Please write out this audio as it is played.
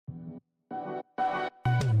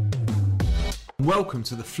Welcome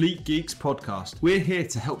to the Fleet Geeks podcast. We're here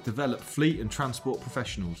to help develop fleet and transport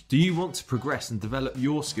professionals. Do you want to progress and develop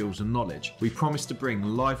your skills and knowledge? We promise to bring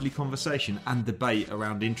lively conversation and debate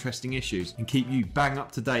around interesting issues and keep you bang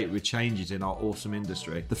up to date with changes in our awesome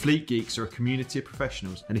industry. The Fleet Geeks are a community of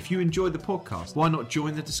professionals, and if you enjoy the podcast, why not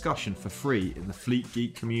join the discussion for free in the Fleet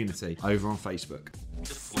Geek community over on Facebook.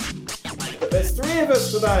 There's three of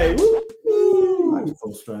us today. Woo! Back to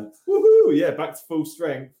full strength. Woohoo! Yeah, back to full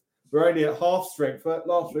strength. We're only at half strength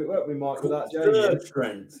last week, weren't we, Mike, with that, Jamie? Third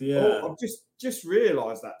strength, yeah. Oh, I've just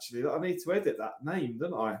realised, actually, that I need to edit that name,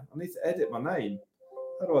 don't I? I need to edit my name.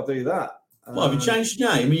 How do I do that? What, have you changed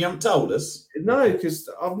your name and you haven't told us? No, because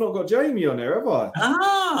I've not got Jamie on here, have I?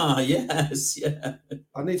 Ah, yes, yeah.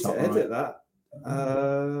 I need to edit that.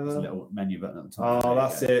 There's a little menu button at the top. Oh,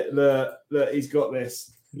 that's it. Look, he's got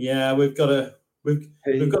this. Yeah, we've got an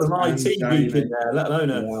IT geek in there, let alone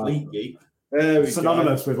a fleet geek. There we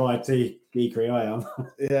synonymous with IT geekery, I am.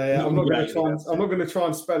 Yeah. I'm not going to try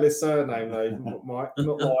and spell his surname though, Mike.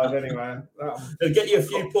 Not live anyway. It'll get you a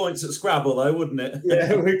few points at Scrabble though, wouldn't it?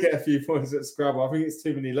 Yeah, we'll get a few points at Scrabble. I think it's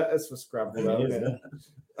too many letters for Scrabble though, isn't it?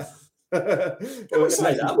 Can we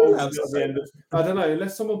say that? I don't know.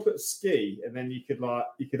 Unless someone put ski and then you could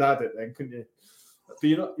add it then, couldn't you? But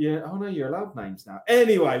you're not. Yeah. Oh no, you're allowed names now.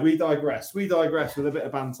 Anyway, we digress. We digress with a bit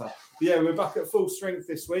of banter. But yeah, we're back at full strength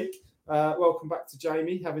this week. Welcome back to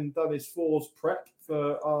Jamie, having done his fours prep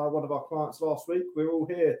for one of our clients last week. We're all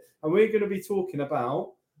here, and we're going to be talking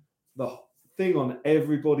about the thing on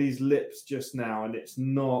everybody's lips just now, and it's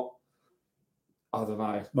not. I don't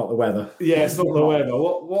know. Not the weather. Yeah, it's not the weather.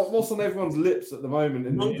 What's on everyone's lips at the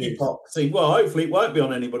moment? Monkeypox. See, well, hopefully it won't be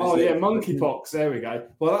on anybody's lips. Oh, yeah, monkeypox. There we go.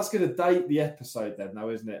 Well, that's going to date the episode then, though,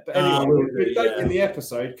 isn't it? But anyway, we're dating the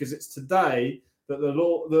episode because it's today that the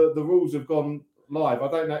rules have gone live.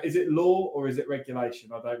 I don't know. Is it law or is it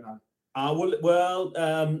regulation? I don't know.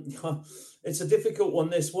 It's a difficult one.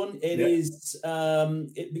 This one, it is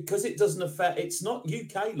because it doesn't affect. It's not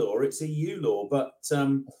UK law; it's EU law. But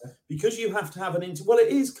because you have to have it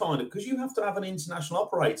is kind of because you have to have an international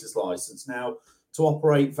operator's license now to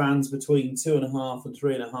operate vans between 2.5 and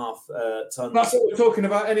 3.5 tons. That's what we're talking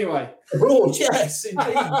about, anyway. Abroad, yes,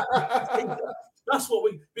 indeed. That's what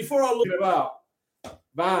we. Before I look about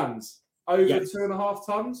vans over 2.5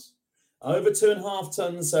 tons. Over 2.5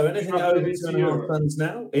 tons, so anything over 2.5 tons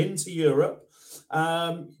now into Europe.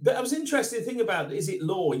 But I was interested to think about, is it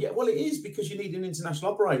law? Yeah, well, it is because you need an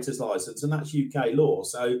international operator's license, and that's UK law.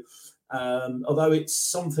 So, although it's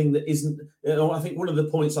something that isn't, I think one of the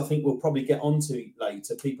points I think we'll probably get onto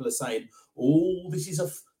later. People are saying, "Oh, this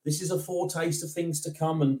is a foretaste of things to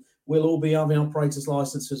come, and we'll all be having operators'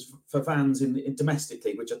 licenses for vans in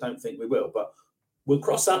domestically," which I don't think we will, but. We'll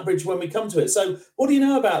cross that bridge when we come to it. So, what do you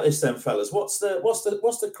know about this, then, fellas? What's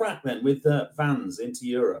the crack then with vans into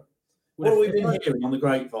Europe? What have we been hearing on the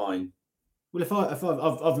grapevine? Well, if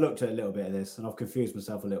I've looked at a little bit of this and I've confused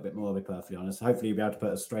myself a little bit more, I'll be perfectly honest. Hopefully, you'll be able to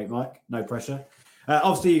put us straight, Mike. No pressure.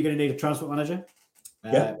 Obviously, you're going to need a transport manager.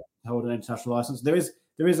 To hold an international license. There is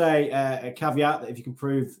a caveat that if you can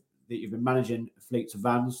prove that you've been managing fleets of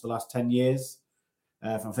vans for the last 10 years,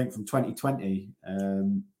 I think from 2020,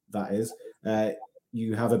 that is.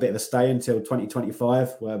 You have a bit of a stay until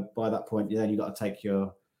 2025, where by that point, then you've got to take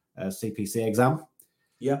your CPC exam.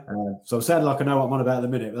 Yeah. So I'm saying like I know what I'm on about at the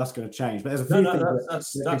minute, but that's going to change. But there's a few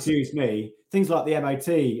things that confuse me. Things like the MOT,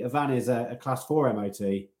 a van is a class 4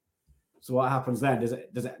 MOT. So what happens then? Does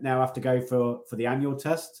it now have to go for the annual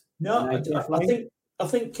test? No, I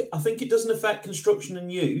think it doesn't affect construction and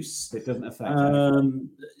use. It doesn't affect.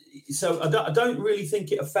 So I don't really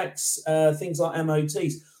think it affects things like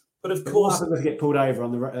MOTs. But of course, if you get pulled over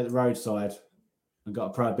on the roadside and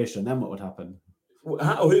got a prohibition, then what would happen?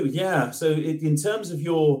 So in terms of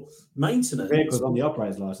your maintenance, the vehicle's on the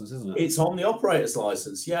operator's license, isn't it? It's on the operator's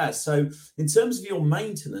license, yeah. So in terms of your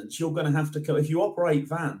maintenance, you're going to have to if you operate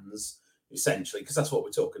vans, essentially, because that's what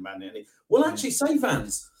we're talking about nearly. Well, actually, say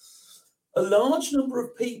vans. A large number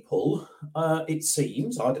of people, it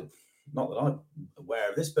seems, not that I'm aware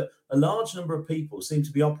of this, but a large number of people seem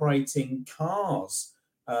to be operating cars.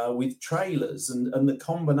 With trailers and the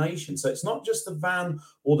combination. So it's not just the van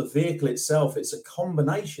or the vehicle itself, it's a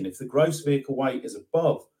combination. If the gross vehicle weight is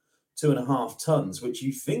above 2.5 tons, which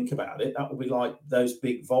you think about it, that would be like those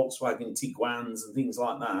big Volkswagen Tiguan's and things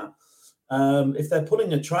like that. If they're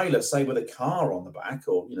pulling a trailer, say with a car on the back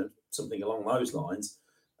or something along those lines,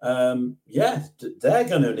 they're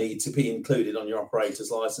going to need to be included on your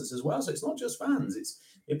operator's license as well. So it's not just vans, it's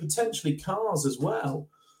potentially cars as well.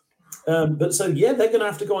 They're going to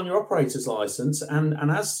have to go on your operator's license, and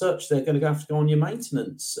as such, they're going to have to go on your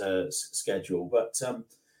maintenance schedule. But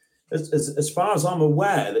as far as I'm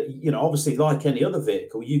aware, that obviously, like any other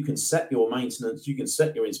vehicle, you can set your maintenance, you can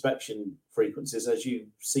set your inspection frequencies as you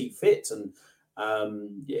see fit, and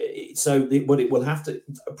what it will have to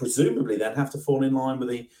presumably then have to fall in line with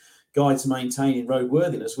the guide to maintaining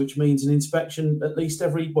roadworthiness, which means an inspection at least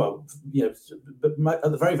every but at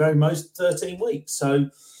the very, very most 13 weeks. So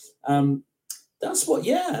that's what,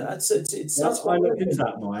 that's what I looked into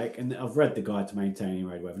that, Mike, and I've read the guide to maintaining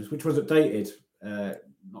roadworthiness, which was updated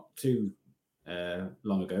not too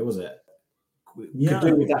long ago, was it? Yeah, could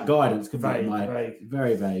do with that guidance. Could vague, be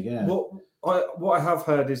very vague. Yeah. What I have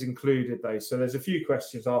heard is included though. So there's a few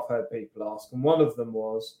questions I've heard people ask, and one of them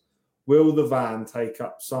was, will the van take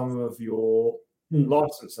up some of your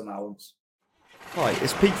license allowance? Hi,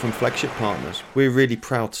 it's Pete from Flagship Partners. We're really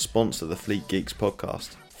proud to sponsor the Fleet Geeks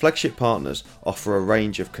podcast. Flagship Partners offer a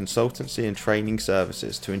range of consultancy and training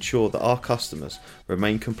services to ensure that our customers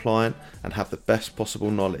remain compliant and have the best possible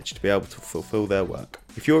knowledge to be able to fulfill their work.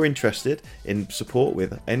 If you're interested in support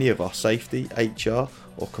with any of our safety, HR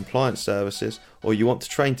or compliance services, or you want to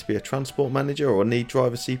train to be a transport manager or need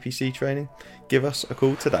driver CPC training, give us a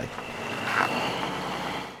call today.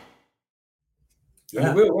 And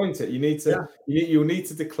it will, won't it? You need to. You'll need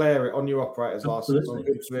to declare it on your operator's license on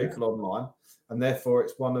Goods Vehicle Online, and therefore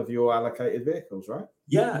it's one of your allocated vehicles, right?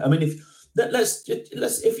 Yeah, I mean,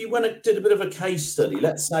 if you went and did a bit of a case study,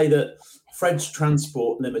 let's say that Fred's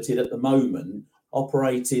Transport Limited at the moment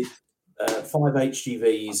operated 5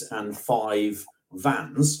 HGVs and 5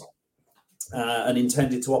 vans, and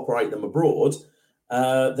intended to operate them abroad.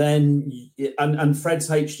 Then Fred's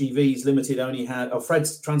HGVs Limited only had, or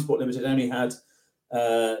Fred's Transport Limited only had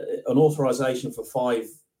an authorization for 5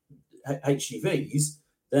 HGVs,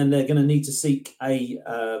 then they're going to need to seek a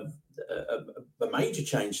major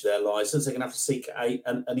change to their license. They're going to have to seek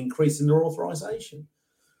an increase in their authorization.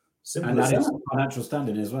 Simple as that. Financial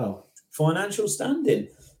standing as well. Financial standing.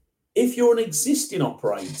 If you're an existing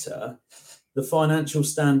operator, the financial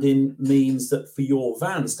standing means that for your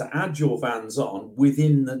vans, to add your vans on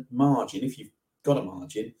within the margin, if you've got a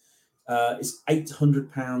margin, it's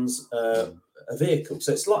 £800 a vehicle.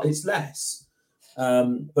 So it's less.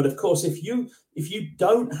 But of course, if you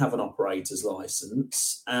don't have an operator's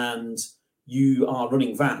license and you are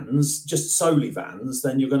running vans, just solely vans,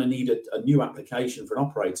 then you're going to need a new application for an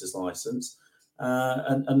operator's license.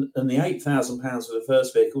 And the £8,000 for the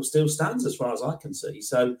first vehicle still stands as far as I can see.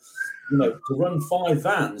 So, to run 5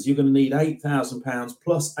 vans, you're going to need £8,000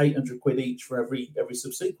 plus £800 each for every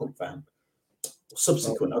subsequent van.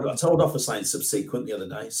 Subsequent. I got told off for saying subsequent the other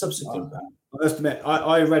day. Subsequent van. I must admit,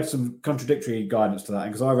 I read some contradictory guidance to that,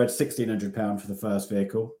 because I read £1,600 for the first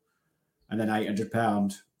vehicle, and then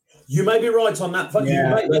 £800. You may be right on that. But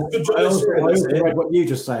yeah, I also read what you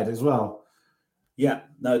just said as well. Yeah,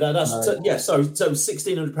 no, that's yeah. So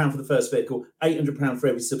 £1,600 for the first vehicle, £800 for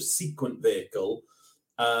every subsequent vehicle.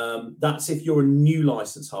 That's if you're a new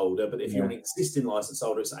license holder, but if you're an existing license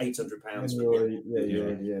holder, it's £800.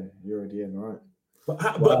 You're already in, right? But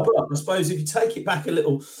I suppose if you take it back a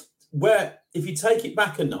little, if you take it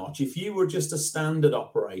back a notch, if you were just a standard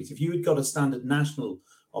operator, if you had got a standard national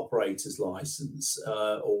operator's license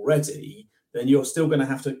already, then you're still going to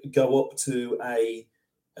have to go up to a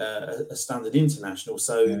standard international.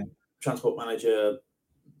 So transport manager,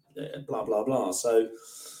 blah blah blah. So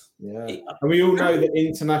and we all know that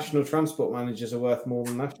international transport managers are worth more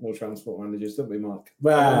than national transport managers, don't we, Mark?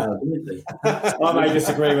 Well, I may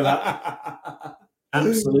disagree with that.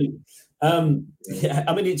 Absolutely. I mean,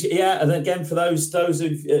 and again, for those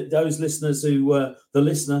listeners the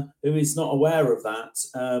listener who is not aware of that,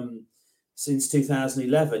 since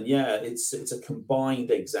 2011, it's a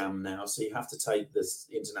combined exam now, so you have to take this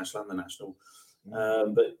international and the national.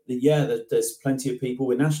 But there's plenty of people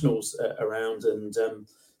with nationals around, and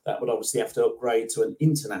that would obviously have to upgrade to an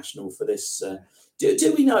international for this.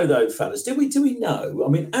 Do we know though, fellas? Do we know? I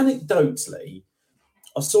mean, anecdotally,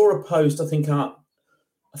 I saw a post. I think our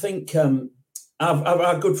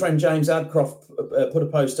good friend James Adcroft put a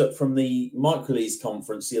post up from the Microlease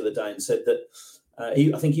conference the other day and said that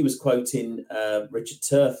I think he was quoting Richard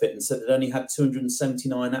Turfitt and said that only had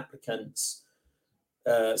 279 applicants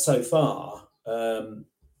so far.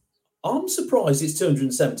 I'm surprised it's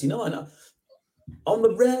 279. On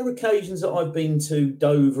the rare occasions that I've been to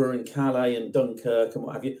Dover and Calais and Dunkirk and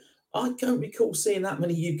what have you, I don't recall seeing that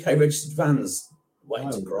many UK registered vans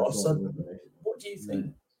waiting to cross. What do you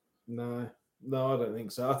think? No, I don't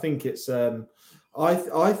think so. I think it's I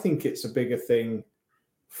think it's a bigger thing.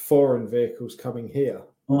 Foreign vehicles coming here.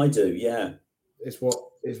 I do, yeah. Is what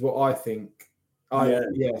I think.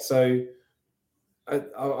 So I've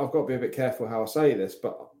got to be a bit careful how I say this,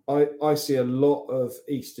 but I see a lot of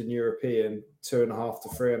Eastern European 2.5 to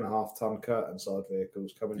 3.5 ton curtain side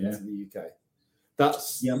vehicles coming into the UK.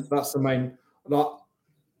 That's the main. Like,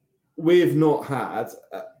 we've not had.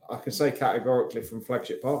 I can say categorically from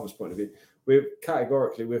Flagship Partners' point of view, we've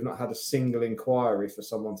not had a single inquiry for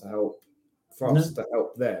someone to help us to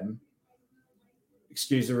help them.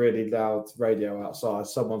 Excuse the really loud radio outside.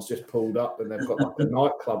 Someone's just pulled up and they've got like a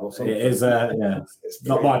nightclub or something. It is, it's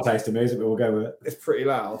not my taste of music, but we'll go with it. It's pretty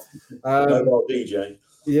loud. Mobile DJ.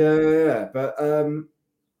 Yeah. But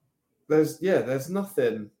there's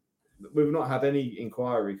nothing. We've not had any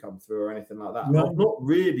inquiry come through or anything like that. No. I've not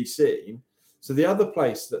really seen. So the other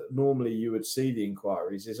place that normally you would see the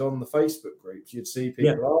inquiries is on the Facebook groups. You'd see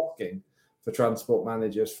people asking for transport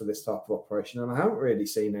managers for this type of operation, and I haven't really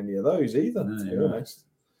seen any of those either, to be honest.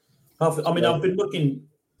 I've been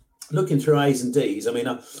looking through A's and D's. I mean,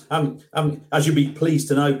 as you'd be pleased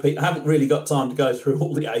to know, Pete, I haven't really got time to go through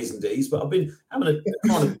all the A's and D's, but I've been having a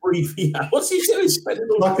kind of brief. What's he doing?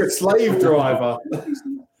 Like a slave driver.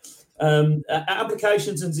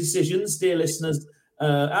 Applications and decisions, dear listeners.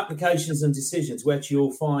 Applications and decisions, which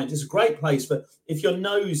you'll find is a great place for if you're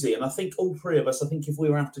nosy. And I think all three of us, if we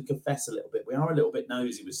were have to confess a little bit, we are a little bit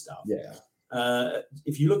nosy with stuff. Yeah.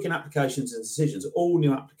 If you look in applications and decisions, all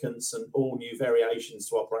new applicants and all new variations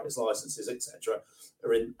to operators' licenses, etc.,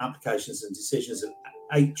 are in applications and decisions of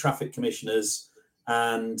 8 traffic commissioners,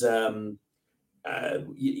 and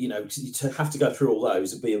to have to go through all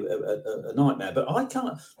those would be a nightmare. But I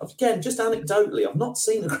can't, again, just anecdotally, I've not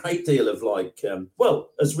seen a great deal of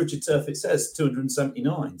as Richard Turfitt says,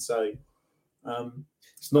 279. So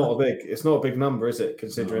it's not a big number, is it?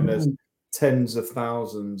 Considering there's tens of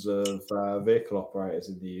thousands of vehicle operators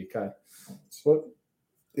in the UK.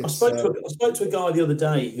 I spoke to a guy the other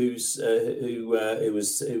day who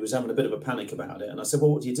was having a bit of a panic about it, and I said,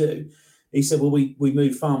 "Well, what do you do?" He said, "Well, we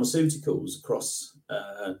move pharmaceuticals across."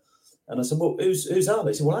 And I said, "Well, whose are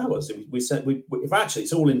they?" He said, "Well, ours." We said, "If actually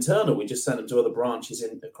it's all internal, we just send them to other branches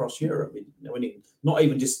across Europe. We not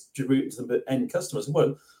even distribute to them, but end customers."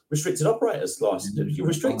 Well, restricted operators license. You're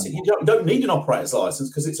restricted. You don't need an operator's license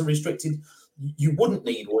because it's a restricted. You wouldn't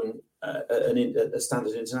need one, a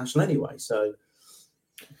standard international anyway. So.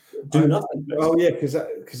 Do nothing. Oh yeah, because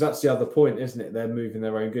that's the other point, isn't it? They're moving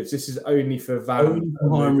their own goods. This is only for van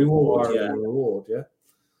hire and reward.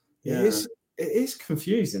 Yeah. It is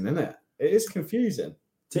confusing, isn't it? It is confusing.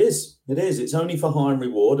 It is. It's only for hire and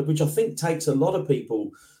reward, which I think takes a lot of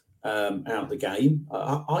people out of the game.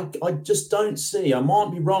 I just don't see. I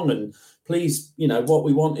might be wrong, and please, what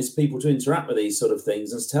we want is people to interact with these sort of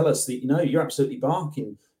things and tell us that you're absolutely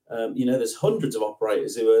barking. There's hundreds of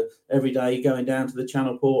operators who are every day going down to the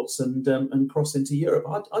channel ports and crossing to Europe.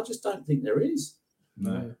 I just don't think there is.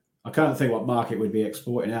 No, I can't think what market would be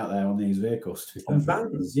exporting out there on these vehicles. On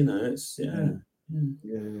vans, it's I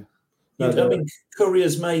mean,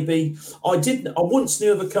 couriers maybe. I once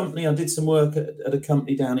knew of a company. I did some work at a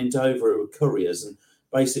company down in Dover who were couriers, and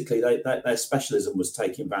basically their specialism was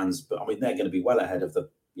taking vans. But I mean, they're going to be well ahead of the.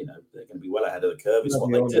 They're going to be well ahead of the curve. Is what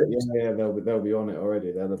they do. They'll be on it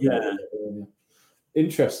already.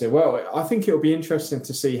 Interesting. Well, I think it'll be interesting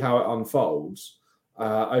to see how it unfolds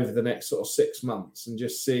over the next sort of 6 months, and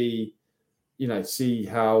just see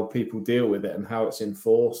how people deal with it and how it's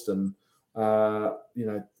enforced, and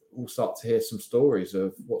we'll start to hear some stories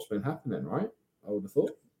of what's been happening. Right? I would have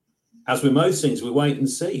thought. As with most things, we wait and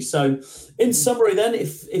see. So, in summary, then,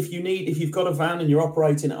 if you've got a van and you're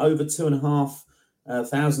operating at over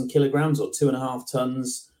 2,500 kilograms or 2.5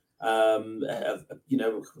 tons,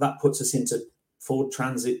 that puts us into Ford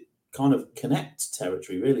Transit kind of Connect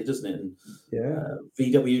territory, really, doesn't it? And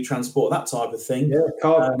VW Transport, that type of thing. Yeah,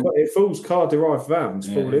 it falls car-derived vans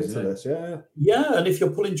fall into this. Yeah, and if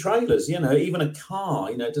you're pulling trailers, even a car,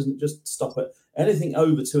 it doesn't just stop at anything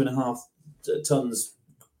over 2.5 tons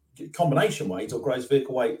combination weight or gross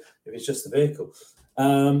vehicle weight if it's just the vehicle.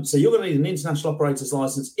 So you're going to need an international operator's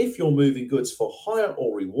license if you're moving goods for hire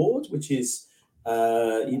or reward, which is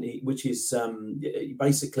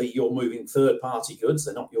basically you're moving third-party goods;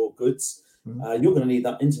 they're not your goods. You're going to need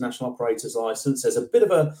that international operator's license. There's a bit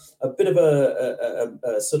of a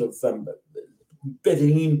sort of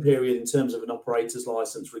bedding in period in terms of an operator's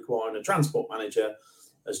license requiring a transport manager.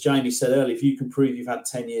 As Jamie said earlier, if you can prove you've had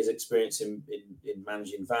 10 years experience in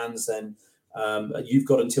managing vans, then you've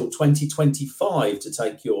got until 2025 to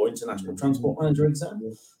take your international transport manager exam.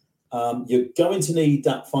 You're going to need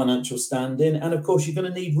that financial standing, and of course you're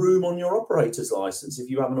going to need room on your operator's license. If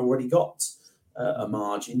you haven't already got a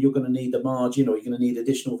margin, you're going to need the margin, or you're going to need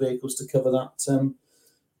additional vehicles to cover that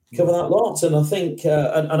lot. And I think,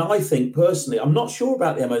 and I think personally, I'm not sure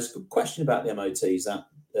about the MOTs. Good question about the MOTs. That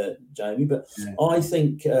Jamie, but I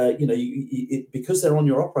think because they're on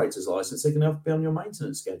your operator's license, they're going to have to be on your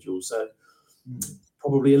maintenance schedule. So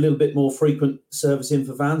probably a little bit more frequent servicing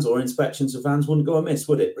for vans or inspections of vans wouldn't go amiss,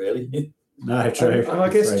 would it? Really? No, true. And I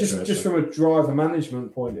guess just from a driver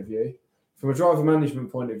management point of view, because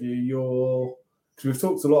we've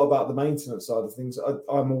talked a lot about the maintenance side of things.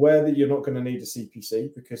 I'm aware that you're not going to need a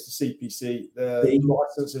CPC because the CPC, the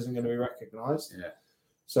license isn't going to be recognised. Yeah.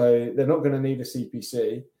 So they're not going to need a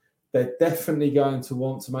CPC. They're definitely going to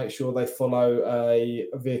want to make sure they follow a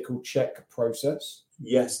vehicle check process.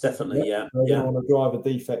 Yes, definitely. Yeah. They're going to want to drive a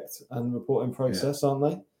defect and reporting process, aren't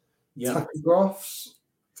they? Yeah. Tachographs.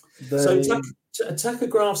 So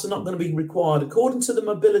tachographs are not going to be required according to the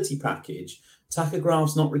mobility package.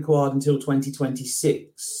 Tachographs not required until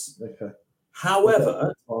 2026. Okay.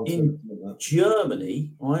 However, in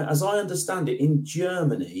Germany, as I understand it, in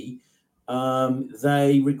Germany,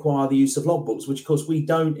 they require the use of logbooks, which of course we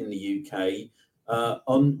don't in the UK.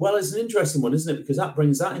 It's an interesting one, isn't it? Because that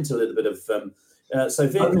brings that into a little bit of so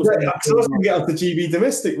vehicles. I was going to get up to GB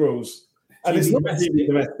domestic rules, and it's not GB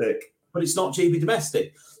domestic, but it's not GB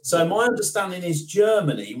domestic. So my understanding is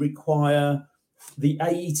Germany require the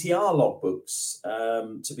AETR logbooks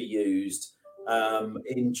to be used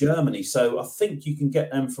in Germany. So I think you can get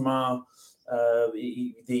them from our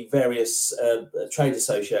the various trade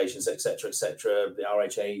associations, etc., the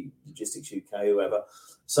RHA, Logistics UK, whoever.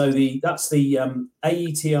 So that's the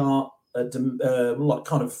AETR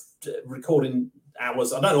kind of recording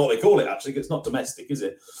hours. I don't know what they call it actually, 'cause it's not domestic, is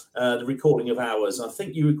it? The recording of hours. I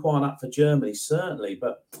think you require that for Germany, certainly,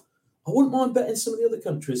 but I wouldn't mind betting some of the other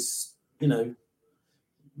countries,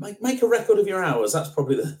 make a record of your hours. That's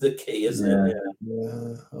probably the key, isn't it?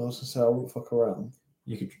 Yeah. I was going to say, I wouldn't fuck around.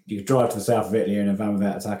 You could drive to the south of Italy in a van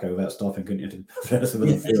without a tacho without stopping, couldn't you? To fill some of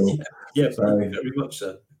the fuel. Yeah, so, very much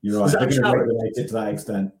so. You're right. They're going to regulate it to that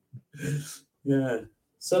extent. Yeah.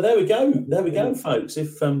 So there we go, folks.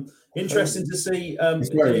 If interesting to see it's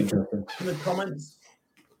very interesting in the comments,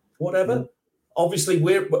 whatever. Obviously,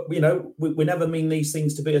 we never mean these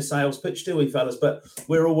things to be a sales pitch, do we, fellas? But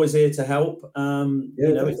we're always here to help.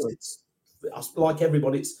 It's like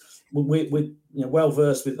everybody. We're well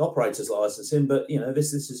versed with operators licensing, but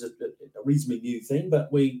this is a reasonably new thing. But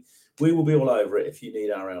we will be all over it if you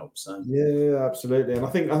need our help. So yeah, absolutely. And I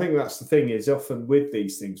think that's the thing is often with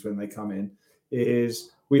these things when they come in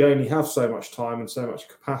is we only have so much time and so much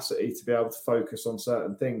capacity to be able to focus on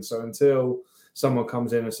certain things. So until someone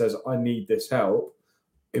comes in and says, I need this help,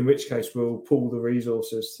 in which case we'll pull the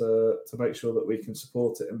resources to make sure that we can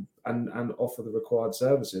support it and offer the required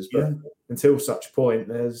services. But until such point,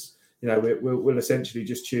 there's, we'll essentially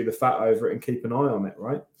just chew the fat over it and keep an eye on it,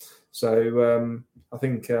 right? So I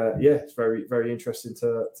think, it's very, very interesting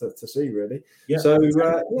to see, really. Yeah. So,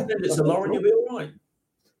 Lauren, you'll be all right.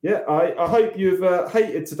 Yeah, I hope you've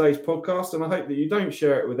hated today's podcast, and I hope that you don't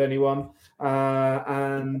share it with anyone.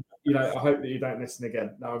 And I hope that you don't listen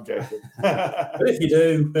again. No, I'm joking. But if you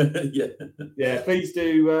do, please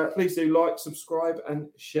do like, subscribe, and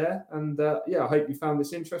share. And I hope you found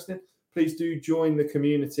this interesting. Please do join the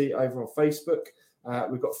community over on Facebook.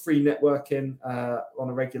 We've got free networking on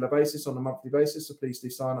a regular basis, on a monthly basis. So please do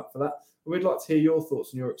sign up for that. And we'd like to hear your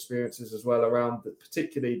thoughts and your experiences as well around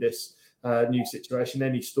particularly this new situation,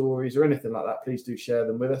 any stories or anything like that. Please do share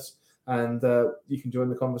them with us, and you can join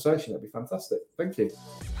the conversation. That'd be fantastic. Thank you.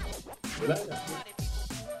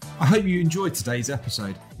 I hope you enjoyed today's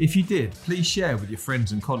episode. If you did, please share with your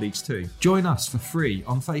friends and colleagues too. Join us for free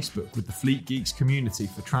on Facebook with the Fleet Geeks community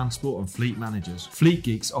for transport and fleet managers. Fleet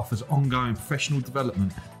Geeks offers ongoing professional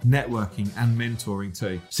development, networking and mentoring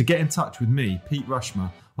too. So get in touch with me, Pete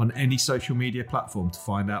Rushmer, on any social media platform to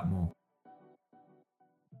find out more.